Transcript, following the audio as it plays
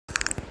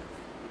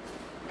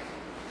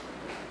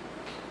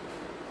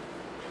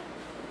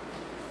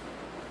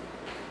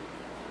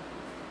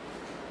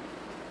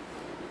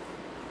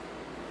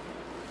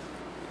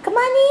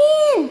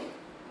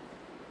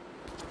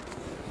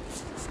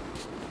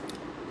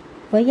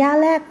Where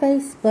y'all at,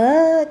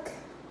 Facebook?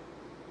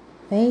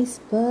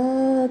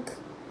 Facebook.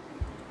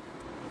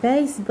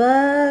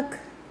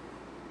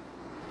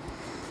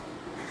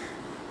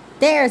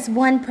 There's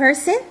one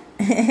person.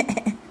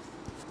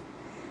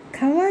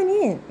 Come on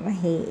in. My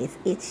head is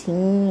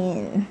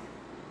itching.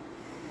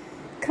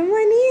 Come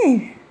on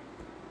in.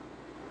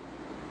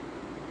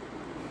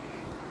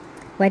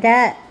 What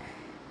up?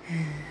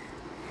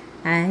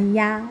 How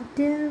y'all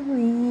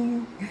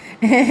doing?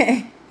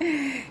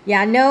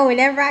 Y'all know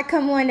whenever I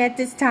come on at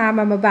this time,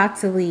 I'm about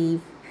to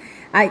leave.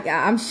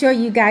 I'm sure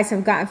you guys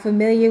have gotten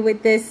familiar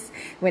with this.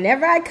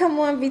 Whenever I come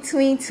on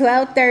between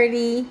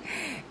 12:30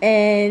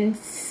 and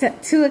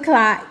 2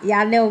 o'clock,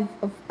 y'all know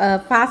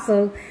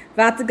Apostle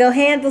about to go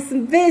handle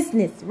some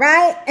business,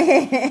 right?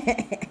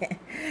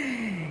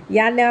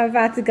 Y'all know I'm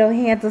about to go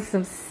handle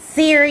some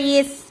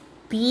serious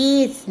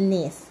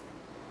business.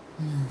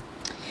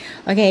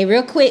 Okay,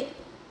 real quick,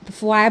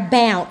 before I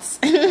bounce.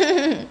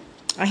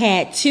 I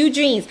had 2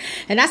 dreams,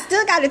 and I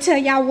still got to tell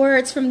y'all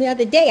words from the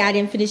other day. I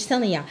didn't finish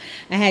telling y'all.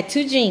 I had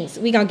 2 dreams.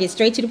 We're going to get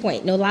straight to the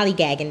point. No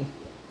lollygagging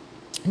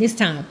this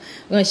time.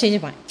 We're going to change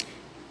the point.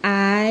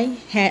 I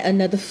had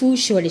another food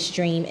shortage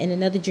dream and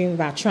another dream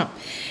about Trump.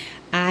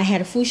 I had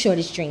a food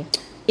shortage dream.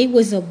 It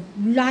was a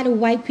lot of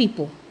white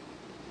people.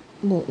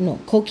 Well, no,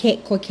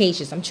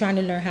 Caucasians. I'm trying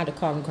to learn how to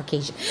call them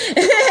Caucasian.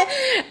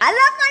 I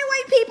love my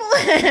white people.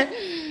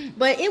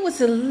 But it was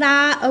a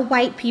lot of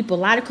white people, a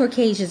lot of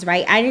Caucasians,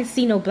 right? I didn't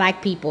see no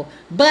black people.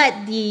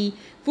 But the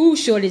food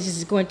shortage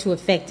is going to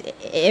affect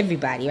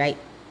everybody, right?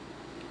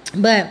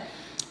 But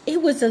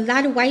it was a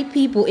lot of white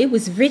people. It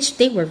was rich.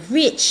 They were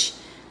rich,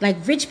 like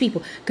rich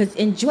people. Because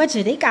in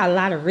Georgia, they got a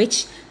lot of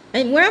rich.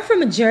 And where I'm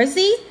from, in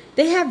Jersey,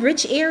 they have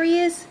rich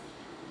areas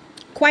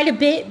quite a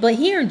bit. But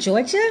here in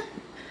Georgia,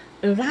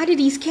 a lot of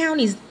these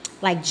counties,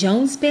 like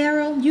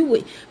Jonesboro, you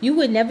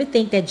would never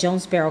think that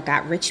Jonesboro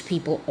got rich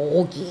people.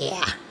 Oh,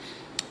 yeah.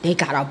 They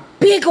got a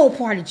big old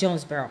part of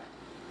Jonesboro.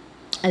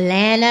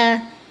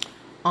 Atlanta,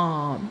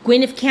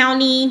 Gwinnett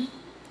County,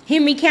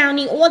 Henry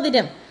County, all of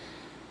them.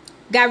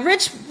 Got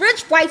rich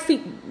white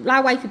people, a lot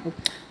of white people.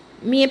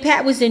 Me and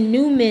Pat was in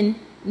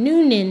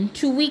Noonan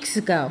 2 weeks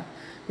ago.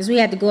 Because we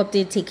had to go up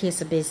there and take care of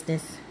some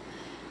business.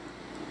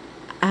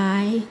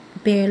 I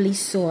barely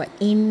saw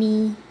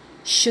any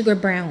sugar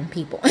brown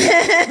people.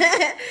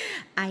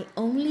 I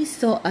only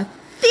saw a few.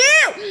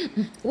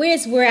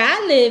 Whereas where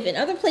I live and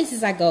other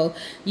places I go,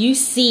 you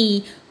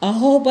see a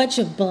whole bunch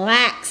of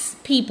blacks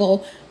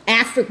people,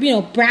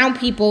 brown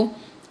people,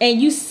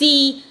 and you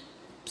see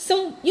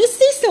some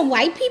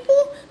white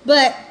people,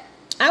 but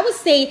I would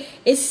say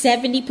it's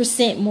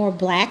 70% more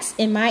blacks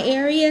in my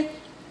area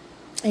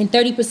and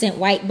 30%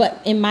 white.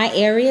 But in my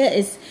area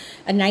is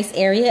a nice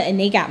area and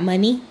they got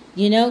money,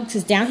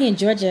 because down here in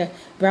Georgia,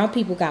 brown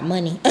people got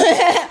money.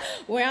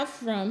 Where I'm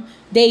from,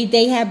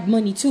 they have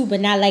money too, but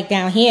not like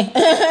down here.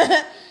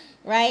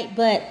 Right?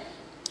 But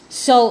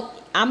so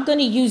I'm going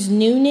to use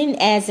Noonan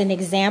as an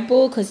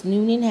example because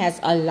Noonan has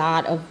a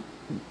lot of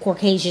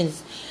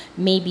Caucasians,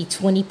 maybe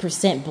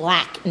 20%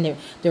 black, and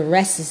the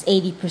rest is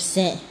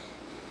 80%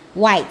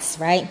 whites,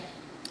 right?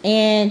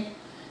 And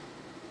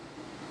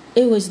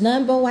it was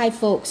none but white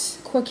folks,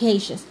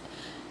 Caucasians.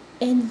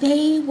 And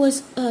they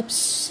was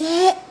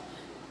upset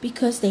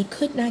because they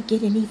could not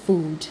get any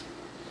food.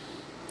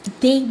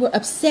 They were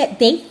upset.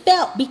 They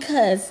felt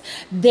because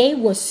they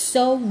were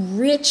so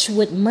rich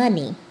with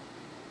money,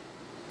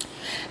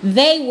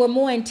 they were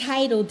more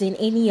entitled than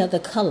any other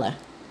color.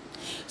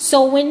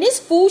 So when this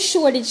food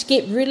shortage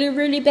get really,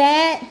 really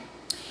bad,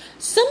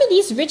 some of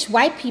these rich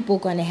white people are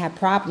going to have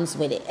problems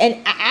with it.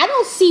 And I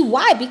don't see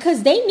why,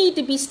 because they need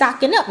to be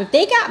stocking up. If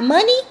they got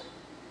money,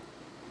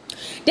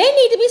 they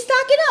need to be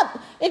stocking up.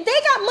 If they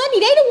got money,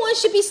 they the ones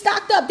should be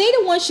stocked up. They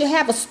the ones should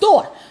have a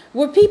store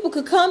where people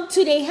could come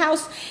to their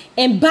house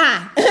and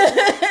buy.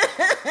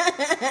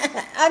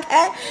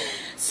 Okay?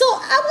 So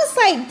I was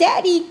like,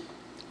 Daddy,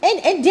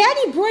 and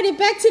Daddy brought it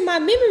back to my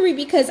memory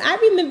because I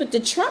remembered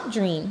the Trump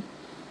dream.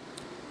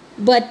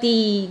 But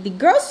the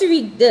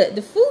grocery,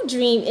 the food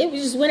dream, it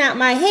just went out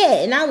my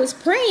head. And I was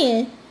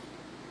praying.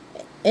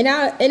 And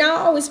I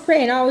always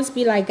pray and I always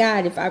be like,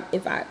 God,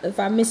 if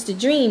I missed a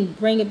dream,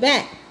 bring it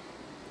back.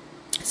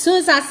 As soon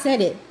as I said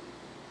it,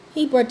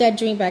 he brought that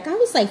dream back. I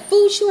was like,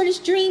 food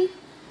shortage dream?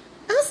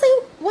 I was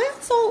like, why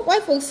so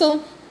white folks?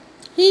 So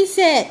he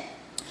said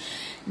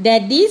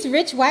that these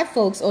rich white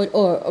folks,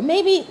 or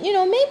maybe,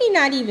 maybe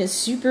not even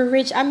super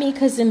rich. I mean,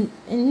 because in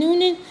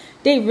Noonan,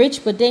 they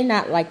rich, but they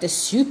not like the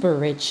super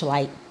rich,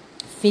 like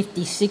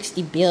 50,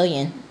 60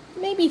 billion,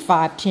 maybe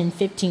 5, 10,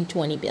 15,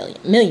 20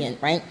 million,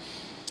 right?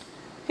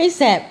 He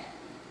said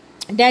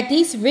that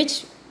these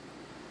rich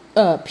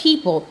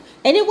people,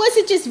 and it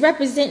wasn't just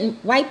representing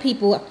white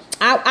people.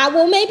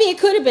 Well, maybe it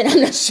could have been,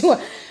 I'm not sure.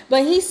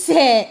 But he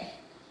said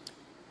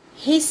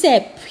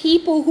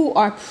people who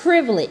are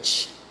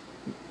privileged,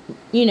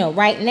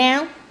 right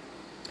now,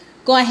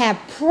 going to have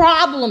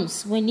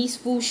problems when these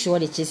food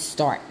shortages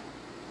start.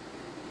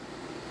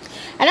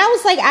 And I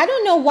was like, I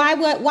don't know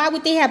why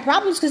would they have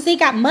problems, because they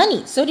got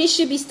money. So they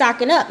should be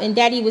stocking up. And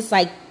Daddy was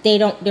like, they're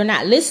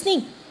not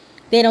listening.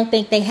 They don't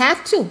think they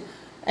have to.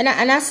 And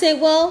I said,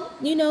 well,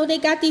 you know, they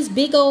got these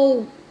big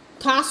old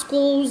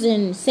Costco's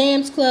and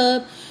Sam's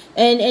Club.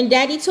 And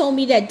Daddy told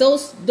me that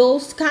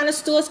those kind of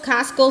stores,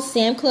 Costco,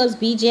 Sam's Clubs,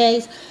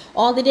 BJ's,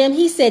 all of them,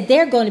 he said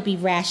they're going to be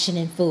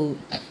rationing food.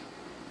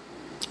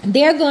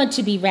 They're going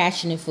to be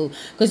rationing food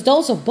because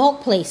those are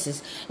bulk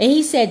places. And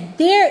he said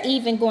they're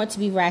even going to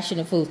be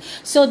rationing food.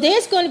 So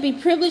there's going to be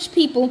privileged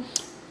people,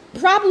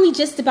 probably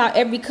just about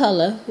every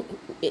color,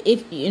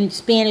 if in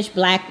Spanish,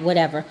 black,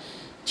 whatever,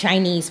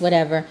 Chinese,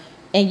 whatever,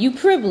 and you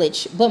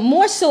privileged. But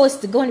more so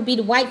it's going to be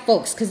the white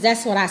folks, because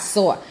that's what I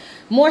saw.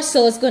 More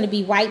so it's going to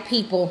be white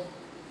people,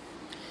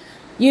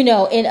 you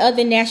know, in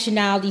other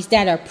nationalities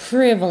that are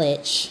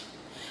privileged.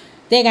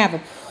 They're going to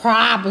have a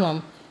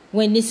problem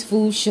when this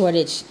food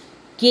shortage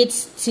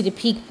gets to the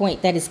peak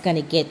point that it's going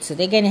to get to.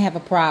 They're going to have a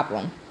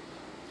problem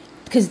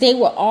because they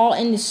were all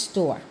in the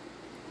store.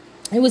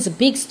 It was a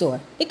big store.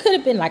 It could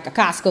have been like a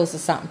Costco's or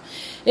something.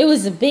 It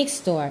was a big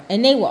store,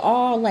 and they were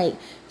all like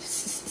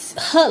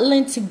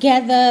huddling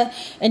together,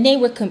 and they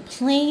were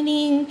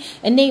complaining,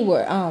 and they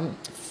were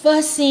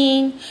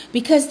fussing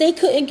because they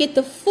couldn't get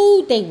the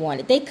food they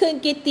wanted. They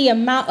couldn't get the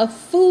amount of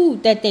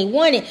food that they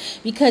wanted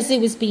because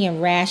it was being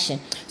rationed.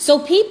 So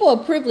people are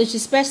privileged,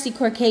 especially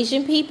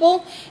Caucasian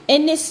people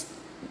in this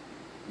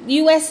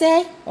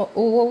USA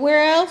or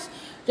where else,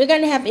 they're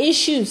going to have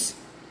issues.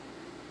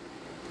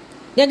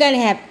 They're going to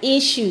have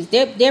issues.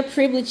 Their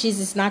privileges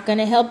is not going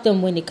to help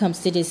them when it comes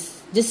to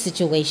this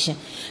situation.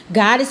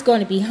 God is going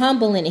to be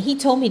humbling, and he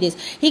told me this.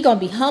 He's going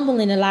to be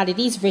humbling a lot of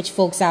these rich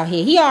folks out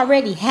here. He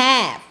already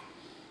have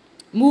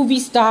movie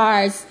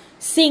stars,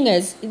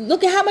 singers.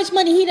 Look at how much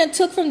money he done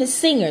took from the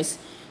singers,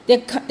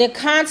 their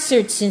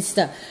concerts and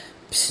stuff.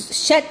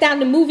 Shut down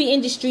the movie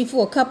industry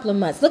for a couple of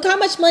months. Look how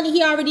much money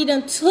he already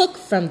done took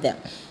from them.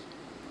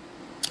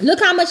 Look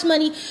how much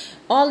money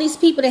all these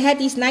people that had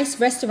these nice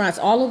restaurants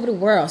all over the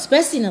world,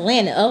 especially in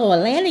Atlanta. Oh,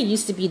 Atlanta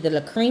used to be the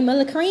cream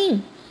of the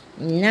cream.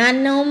 Not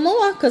no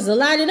more, because a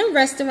lot of them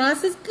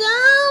restaurants is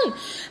gone.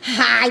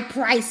 High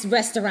price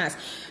restaurants.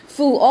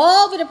 Food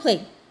all over the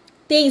place.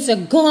 Things are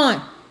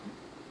gone.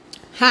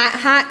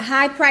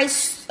 High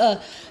price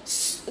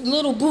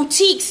little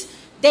boutiques.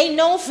 They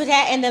known for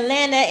that in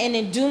Atlanta and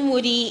in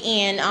Dunwoody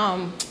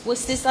and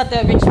what's this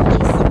other rich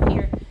place up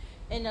here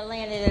in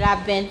Atlanta that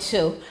I've been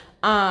to?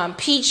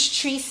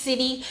 Peachtree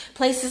City,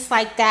 places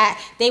like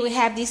that. They would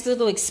have these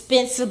little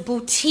expensive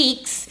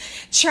boutiques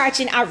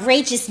charging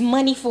outrageous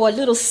money for a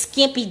little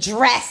skimpy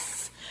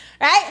dress,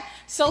 right?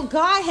 So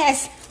God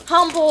has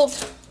humbled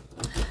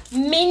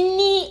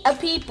many a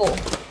people.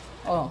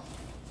 Oh,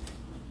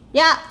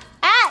 yeah.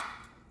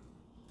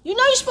 You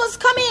know you're supposed to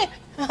come in.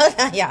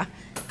 Yeah.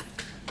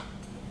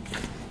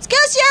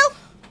 Excuse you.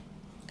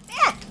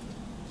 Yeah.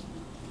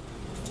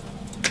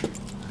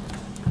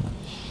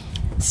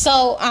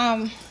 So,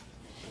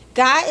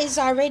 God is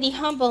already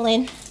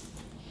humbling.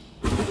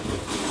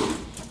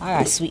 I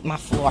gotta sweep my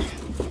floor.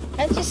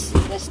 I just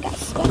got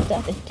swept the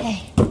other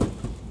day.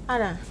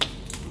 Hold on.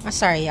 I'm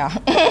sorry, y'all.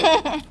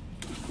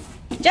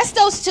 Just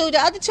those two. The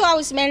other two I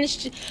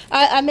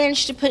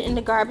managed to put in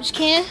the garbage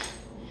can.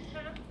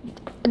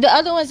 The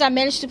other ones I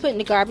managed to put in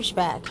the garbage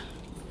bag.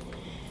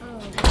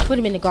 Put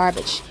them in the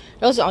garbage.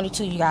 Those are the only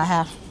two you gotta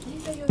have. You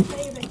say you'll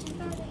save at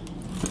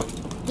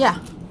 2:30? Yeah.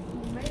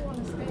 You may want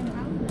to stay in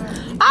the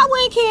house. I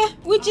wouldn't care.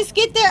 We just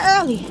get there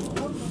early.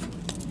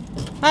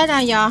 Hold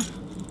on, y'all.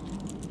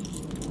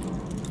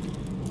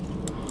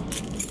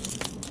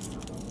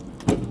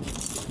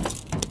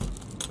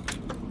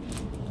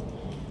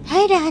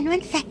 Hold on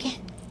 1 second.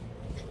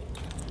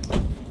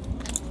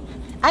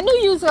 I knew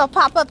you was gonna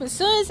pop up as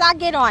soon as I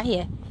get on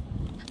here.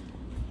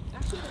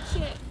 I should have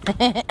checked.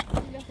 You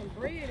got some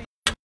bread.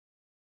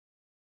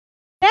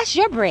 That's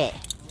your bread.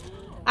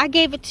 I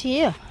gave it to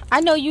you.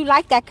 I know you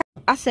like that.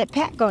 I said,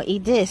 Pat gonna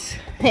eat this.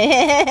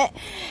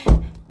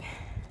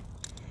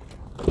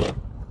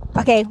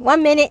 Okay,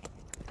 1 minute.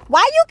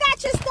 Why you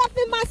got your stuff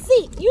in my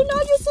seat? You know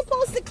you're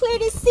supposed to clear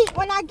this seat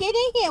when I get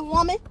in here,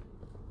 woman.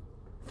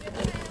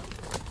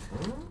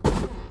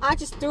 I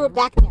just threw it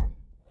back there.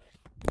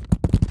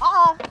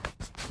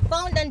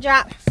 Phone done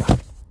dropped.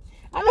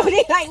 I know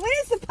they like, what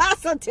is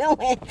Apostle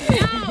doing?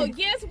 No,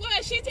 guess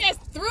what? She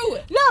just threw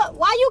it. Look,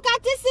 why you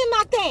got this in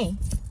my thing?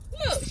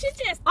 Look, she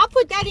just... I'll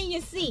put that in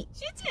your seat.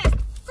 She just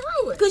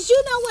threw it. Because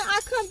you know when I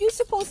come, you're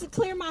supposed to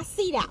clear my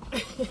seat out.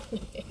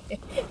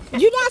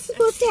 You're not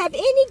supposed to have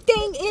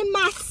anything in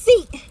my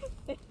seat.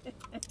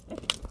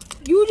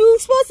 You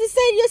supposed to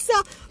say to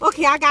yourself,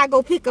 okay, I got to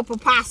go pick up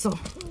Apostle.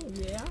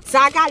 Yeah. So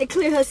I got to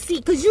clear her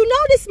seat. Because you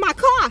know this is my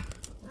car.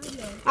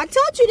 I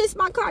told you this is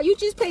my car. You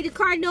just paid the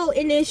car note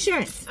and the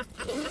insurance.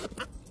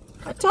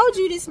 I told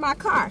you this is my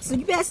car. So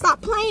you better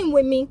stop playing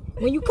with me.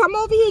 When you come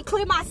over here,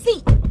 clear my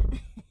seat. I'm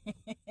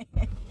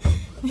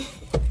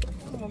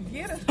gonna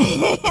get her.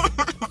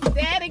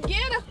 Daddy,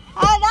 get her.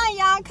 Hold on,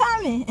 y'all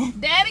coming.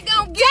 Daddy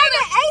gonna get Turn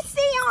the AC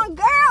on,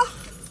 girl.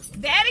 her.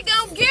 Daddy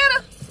gonna get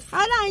her.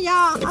 Hold on,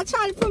 y'all. I'm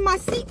trying to put my my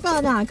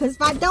seatbelt on, because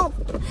if I don't,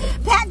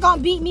 Pat gonna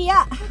beat me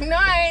up. No,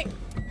 I ain't.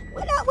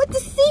 What up with the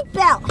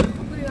seatbelt?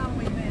 Put it all the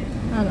way back.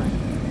 Hold on.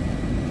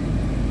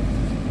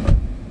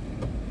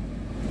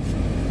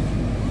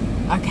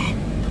 Okay.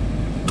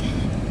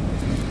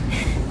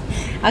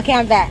 Okay,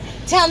 I'm back.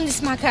 Tell him this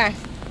is my car.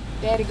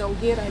 Daddy gonna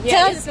get her. Yeah,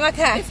 Tell him this is my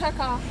car. It's her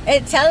car.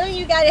 And tell him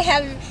you gotta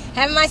have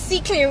my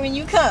seat clear when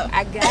you come.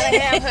 I gotta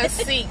have her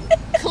seat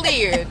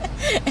cleared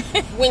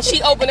when she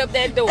open up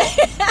that door.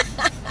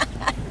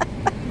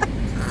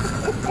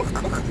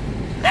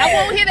 I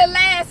won't hear the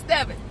last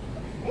of it.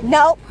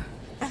 Nope.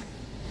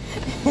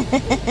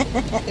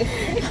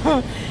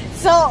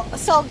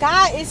 So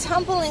God is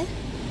humbling,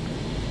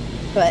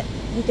 but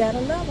You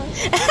gotta love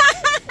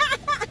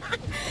her.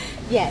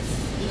 yes,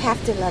 you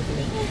have to love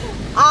me.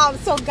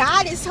 So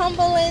God is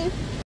humbling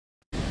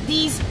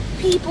these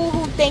people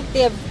who think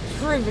they're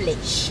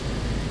privileged.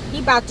 He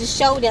about to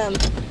show them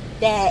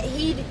that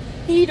he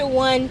the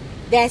one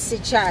that's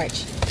in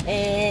charge,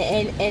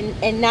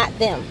 and not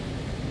them.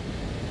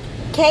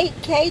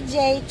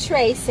 KJ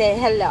Trey said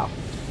hello.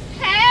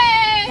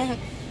 Hey!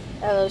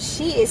 Oh,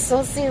 she is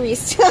so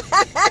serious.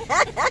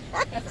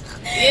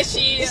 Yes,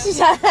 she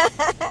is.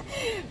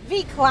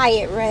 Be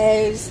quiet,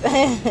 Rose.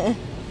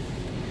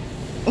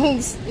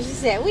 She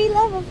said, we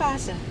love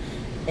Apostle.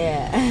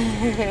 Yeah.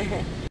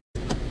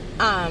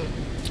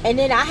 And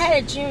then I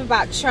had a dream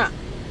about Trump.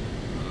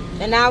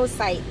 And I was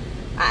like,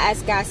 I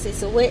asked God, I said,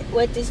 so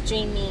what does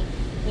dream mean?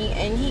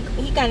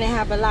 He gonna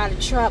have a lot of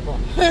trouble.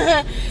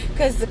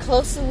 Because the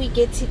closer we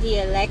get to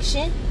the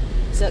election,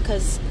 so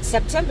because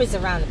September's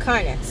around the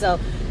corner, so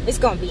it's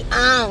gonna be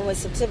on when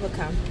September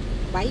comes.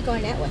 Why you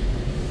going that way?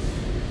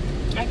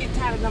 I get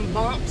tired of them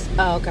bumps.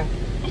 Oh, okay.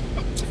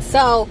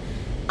 So,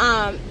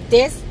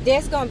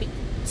 there's gonna be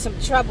some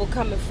trouble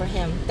coming for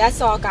him. That's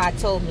all God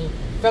told me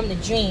from the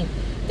dream,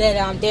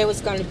 that there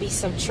was gonna be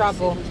some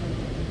trouble.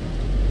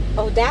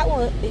 Oh, that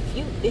one.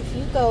 If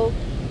you go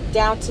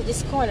down to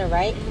this corner,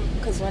 right?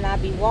 Because when I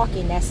be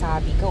walking, that's how I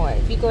be going.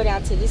 If you go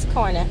down to this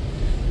corner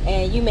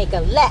and you make a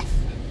left,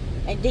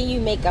 and then you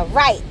make a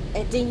right,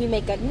 and then you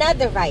make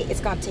another right, it's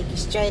gonna take you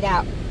straight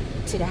out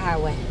to the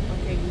highway.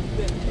 Okay, you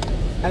good.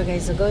 Okay,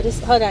 so go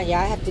this. Hold on, y'all.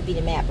 I have to be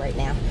the map right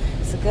now.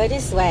 So go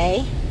this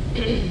way.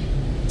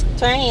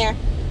 Turn here.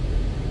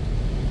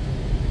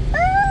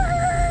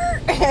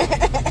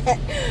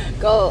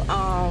 Go.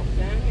 Down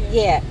here.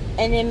 Yeah,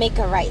 and then make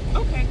a right.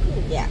 Okay,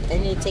 cool. Yeah,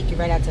 and then take you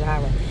right out to the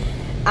highway.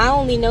 I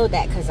only know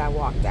that because I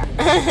walked out.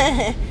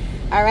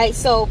 All right.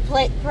 So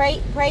pray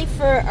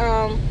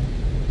for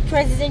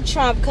President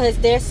Trump, because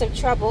there's some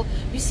trouble.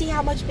 You see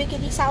how much bigger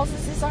these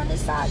houses is on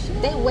this side?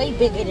 They're way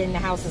bigger than the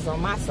houses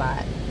on my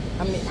side.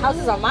 I mean,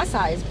 houses on my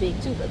side is big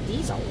too, but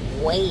these are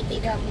way They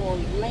bigger. got more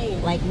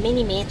land. Like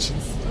mini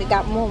mansions. They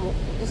got more.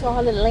 This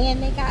all the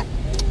land they got.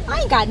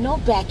 I ain't got no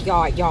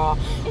backyard, y'all.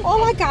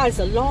 All I got is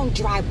a long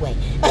driveway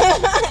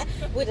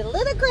with a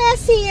little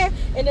grass here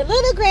and a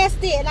little grass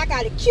there, and I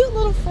got a cute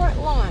little front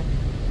lawn.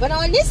 But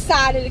on this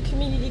side of the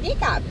community, they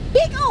got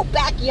big old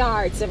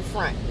backyards in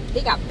front.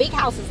 They got big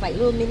houses, like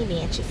little mini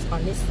mansions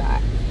on this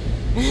side.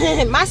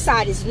 My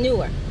side is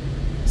newer,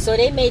 so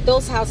they made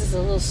those houses a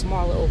little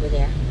smaller over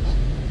there.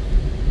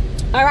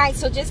 All right,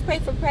 so just pray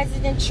for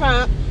President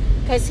Trump,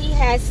 because he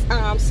has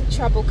some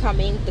trouble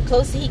coming. The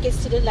closer he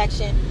gets to the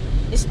election,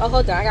 oh,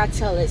 hold on, I gotta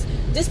tell this.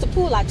 This the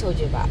pool I told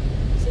you about.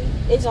 See,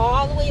 it's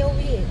all the way over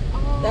here.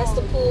 Oh. That's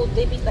the pool.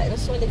 They be letting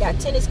us swim. They got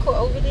tennis court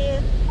over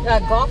there,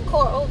 golf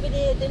court over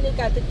there. Then they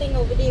got the thing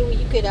over there where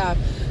you could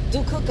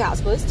do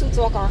cookouts, but it's too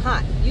doggone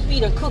hot. You be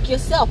to cook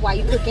yourself while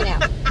you cooking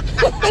out.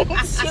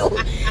 It's so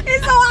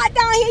hot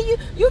down here.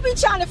 You be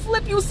trying to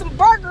flip you some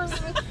burgers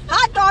and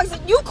hot dogs,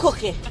 and you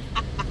cooking.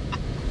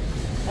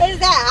 It's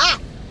that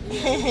hot.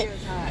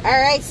 All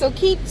right, so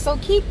keep y'all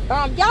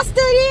still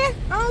there?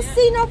 I don't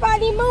see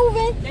nobody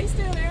moving. They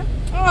still there.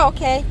 Oh,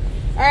 okay.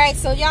 All right,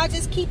 so y'all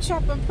just keep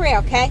Trump in prayer,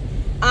 okay?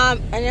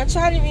 And I'm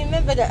trying to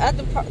remember the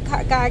other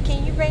God.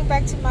 Can you bring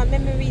back to my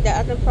memory the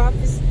other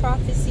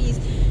prophecies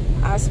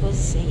I was supposed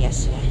to say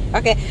yesterday?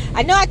 Okay,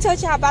 I know I told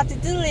y'all about the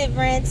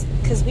deliverance,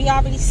 because we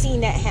already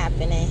seen that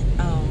happening.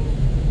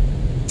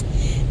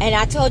 And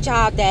I told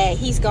y'all that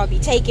he's going to be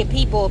taking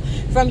people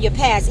from your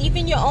past,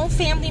 even your own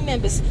family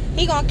members.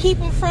 He's going to keep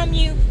them from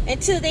you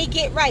until they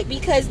get right,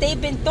 because they've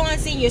been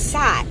thorns in your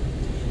side.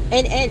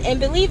 And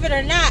believe it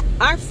or not,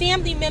 our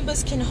family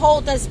members can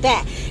hold us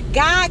back.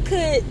 God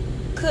could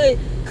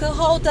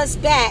hold us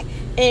back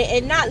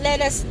and not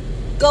let us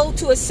go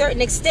to a certain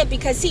extent,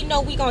 because he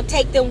know we're going to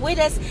take them with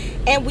us,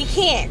 and we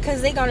can't,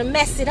 because they're going to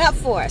mess it up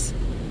for us.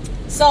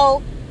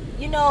 So,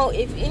 you know,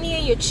 if any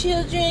of your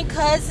children,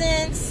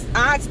 cousins,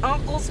 aunts,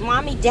 uncles,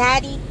 mommy,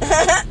 daddy,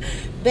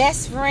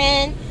 best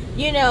friend,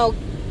 you know,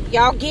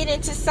 y'all get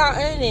into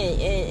something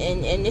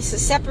and it's a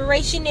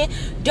separation there,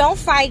 don't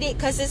fight it,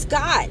 because it's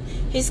God.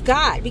 It's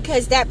God,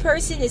 because that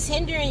person is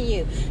hindering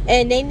you,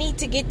 and they need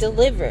to get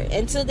delivered.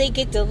 Until they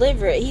get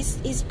delivered,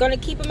 he's going to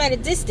keep them at a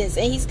distance,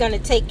 and he's going to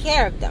take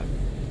care of them.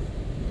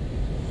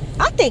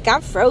 I think I'm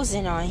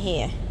frozen on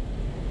here.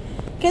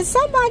 Can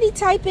somebody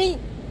type in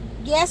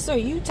yes or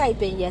you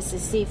type in yes to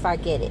see if I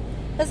get it.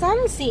 Because I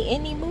don't see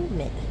any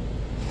movement.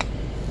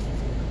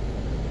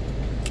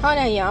 Hold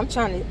on, y'all. I'm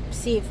trying to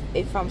see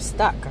if I'm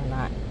stuck or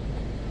not.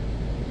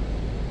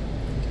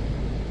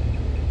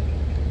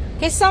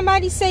 Can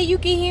somebody say you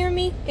can hear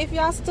me if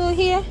y'all still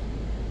here?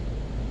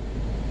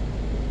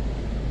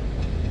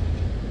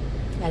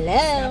 Hello.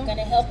 It's not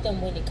gonna help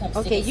them when it comes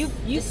to this.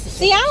 You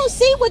see, I don't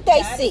see what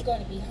they see.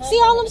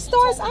 See all them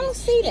stars? I don't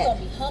see that. Gonna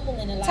be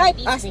humbling a lot Type,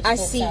 of these rich I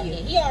folks see out you.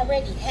 here. He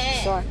already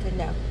had So I can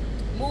know.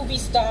 movie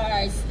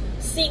stars,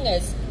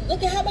 singers.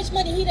 Look at how much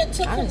money he done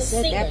took I from done the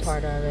said singers. that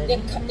part already.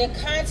 Their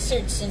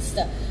concerts and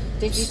stuff.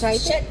 Did you type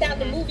Shut it? down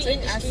the movie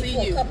industry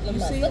for a couple of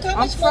months. Look how I'm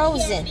much money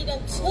he frozen. already done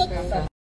took from